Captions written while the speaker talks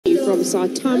from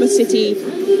Saitama City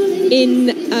in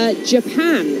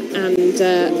Japan,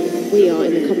 and we are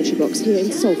in the commentary box here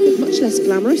in Salford. Much less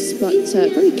glamorous, but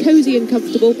very cosy and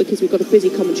comfortable, because we've got a busy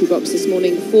commentary box this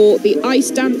morning for the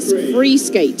ice dance free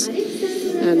skate,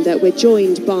 and we're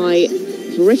joined by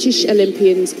British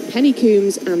Olympians Penny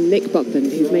Coomes and Nick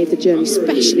Buckland, who've made the journey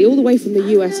specially all the way from the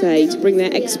USA to bring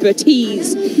their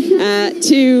expertise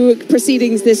to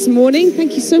proceedings this morning.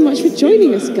 Thank you so much for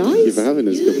joining us, guys. Thank you for having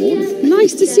us. Good morning.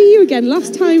 Nice to see you again.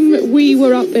 Last time we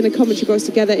were up in a commentary box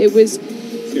together, it was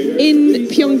in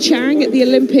Pyeongchang at the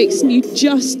Olympics, and you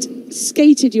just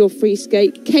skated your free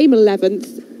skate, came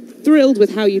 11th, thrilled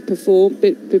with how you performed.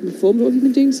 What have you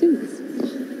been doing since?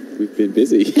 We've been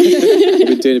busy. We've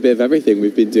been doing a bit of everything.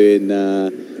 We've been doing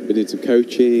some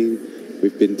coaching.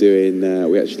 We've been doing.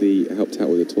 We actually helped out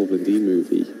with a Torvald Dean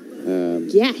movie.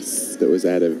 Yes. That was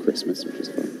aired over Christmas, which was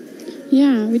fun.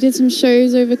 Yeah, we did some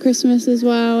shows over Christmas as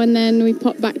well, and then we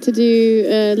popped back to do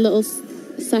a little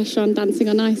sesh on Dancing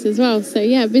on Ice as well. So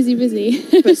yeah, busy.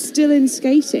 But still in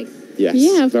skating. Yes.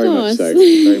 Yeah, of very course. Much so.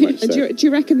 Very much so. Do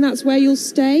you reckon that's where you'll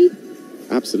stay?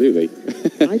 Absolutely.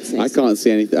 I'd say I can't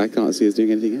see anything. I can't see us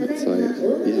doing anything else.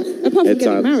 Yeah. Apart from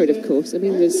getting married, of course. I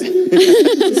mean, there's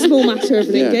it's a small matter of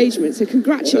an engagement. So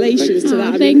congratulations to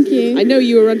that. Thank you. I know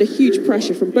you were under huge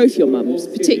pressure from both your mums,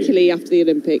 particularly after the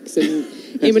Olympics and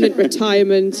imminent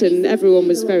retirement, and everyone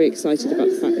was very excited about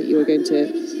the fact that you were going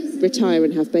to retire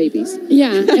and have babies.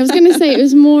 Yeah, I was going to say it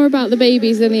was more about the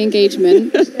babies than the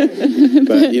engagement. But,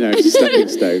 it's a stepping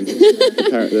stone.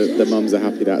 The mums are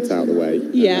happy that's out of the way.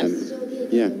 Yeah.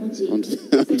 On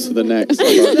to the next.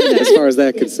 As far as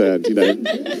they're concerned,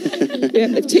 Yeah,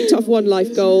 they've ticked off one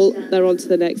life goal, they're on to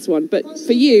the next one. But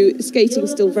for you,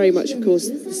 skating's still very much, of course,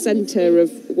 the centre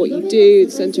of what you do,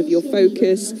 the centre of your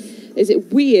focus. Is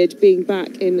it weird being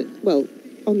back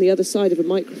on the other side of a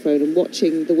microphone and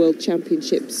watching the World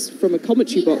Championships from a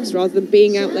commentary box rather than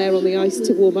being out there on the ice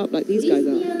to warm up like these guys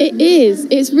are? It is.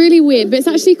 It's really weird, but it's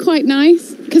actually quite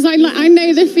nice, because I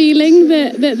know the feeling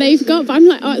that they've got, but I'm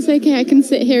like, oh, it's okay, I can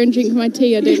sit here and drink my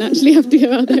tea. I don't actually have to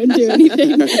go out there and do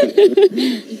anything.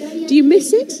 Do you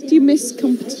miss it? Do you miss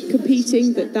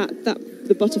competing? That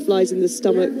the butterflies in the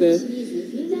stomach,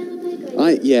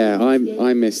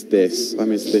 I miss this. I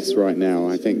miss this right now.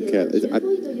 I think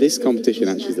this competition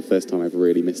actually is the first time I've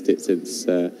really missed it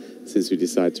since we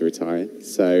decided to retire.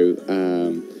 So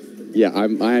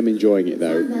I am enjoying it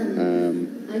though.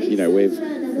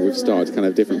 We've started kind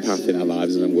of different path in our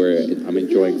lives, and I'm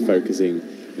enjoying focusing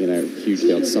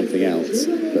hugely on something else.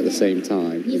 But at the same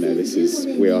time,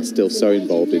 we are still so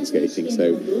involved in skating.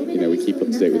 So we keep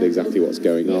up to date with exactly what's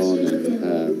going on,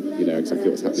 and exactly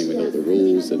what's happening with all the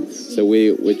rules, and so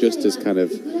we're just as kind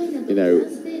of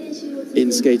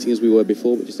in skating as we were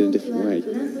before, but just in a different way.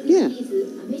 Yeah.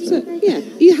 So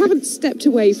you haven't stepped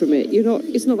away from it.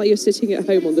 It's not like you're sitting at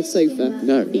home on the sofa,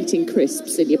 eating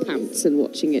crisps in your pants and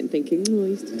watching it and thinking, oh, I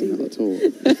used to do that. Not at all.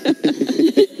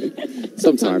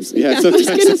 Sometimes, yeah. I was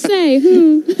going to say,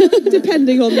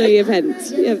 depending on the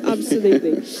event. Yeah,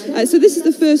 absolutely. So this is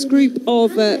the first group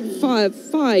of five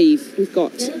we've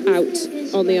got out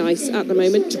on the ice at the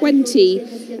moment.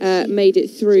 20 made it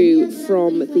through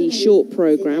from the short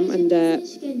programme, and the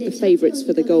favourites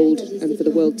for the gold and for the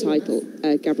world title,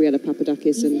 Gabriela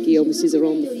Papadakis and Guillaume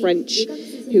Cizeron, the French,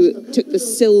 who took the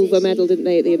silver medal, didn't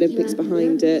they, at the Olympics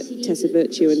behind Tessa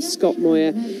Virtue and Scott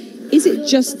Moyer. Is it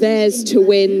just theirs to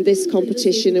win this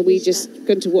competition? Are we just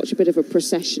going to watch a bit of a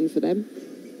procession for them?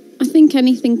 I think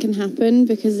anything can happen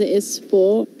because it is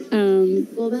sport.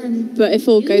 But if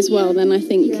all goes well, then I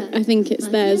think it's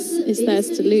theirs. It's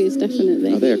theirs to lose,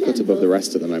 definitely. They are cut above the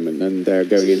rest at the moment, and they're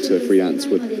going into the free dance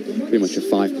with pretty much a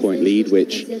 5-point lead,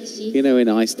 which in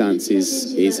ice dance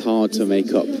is hard to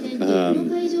make up.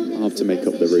 Hard to make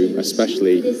up the room,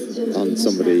 especially on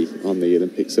the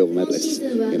Olympic silver medalists,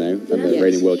 and the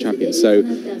reigning world champions. So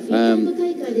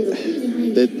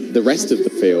the rest of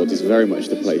the field is very much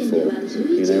to play for.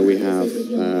 We have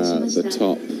the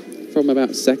top from about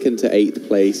 2nd to 8th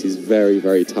place is very,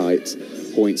 very tight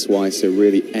points wise. So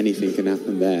really anything can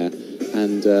happen there,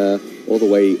 and all the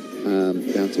way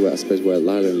down to where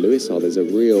Lila and Lewis are. There's a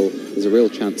real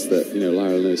chance that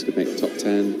Lila and Lewis could make the top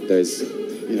 10.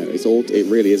 It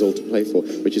really is all to play for,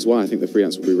 which is why I think the free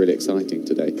dance will be really exciting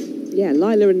today. Yeah,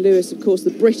 Lila and Lewis, of course,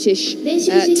 the British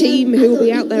team who will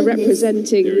be out there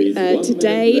representing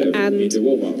today, and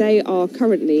they are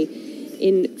currently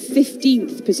in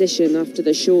 15th position after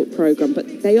the short programme,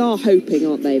 but they are hoping,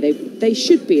 aren't they? They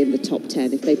should be in the top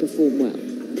 10 if they perform well.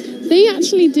 They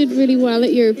actually did really well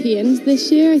at Europeans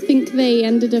this year. I think they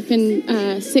ended up in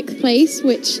 6th place,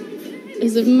 which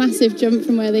is a massive jump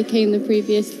from where they came the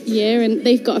previous year, and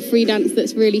they've got a free dance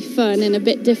that's really fun and a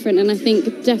bit different, and I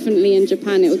think definitely in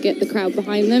Japan it will get the crowd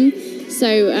behind them. So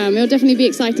it'll definitely be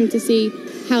exciting to see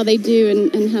how they do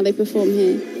and how they perform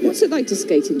here. What's it like to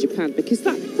skate in Japan? Because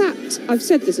that I've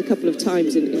said this a couple of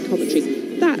times in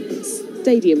commentary, that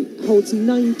stadium holds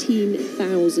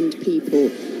 19,000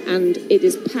 people, and it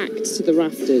is packed to the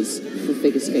rafters for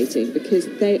figure skating because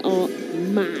they are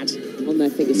mad on their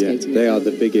figure skating. They are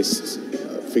the biggest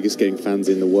figure skating fans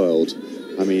in the world.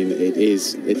 I mean,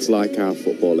 it's like our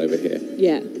football over here.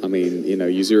 Yeah. I mean, you know,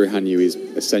 Yuzuru Hanyu is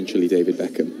essentially David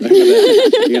Beckham.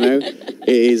 You know, it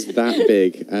is that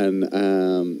big, and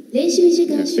you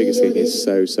know, figure skating is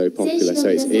so popular. So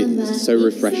it's so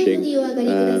refreshing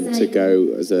to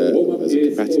go as a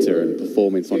competitor and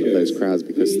perform in front of those crowds,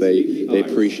 because they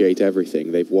appreciate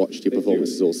everything. They've watched your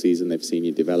performances all season. They've seen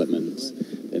your developments.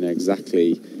 They know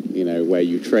exactly, you know, where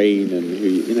you train and who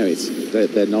you know. It's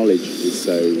their knowledge is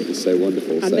so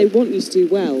wonderful. And they want you to do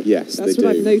well. Yes, that's what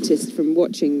I've noticed from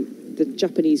watching the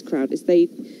Japanese crowd, is they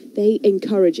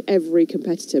encourage every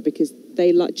competitor because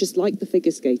they just like the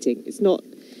figure skating. It's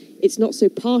not so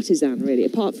partisan, really,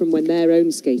 apart from when their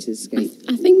own skaters skate.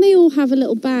 I think they all have a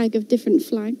little bag of different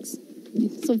flags. You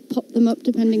sort of pop them up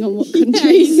depending on what country.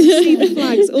 Yeah, you can see the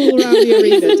flags all around the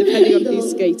arena depending on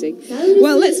who's skating.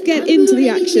 Well, let's get into the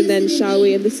action then, shall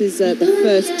we? And this is the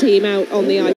first team out on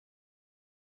the ice.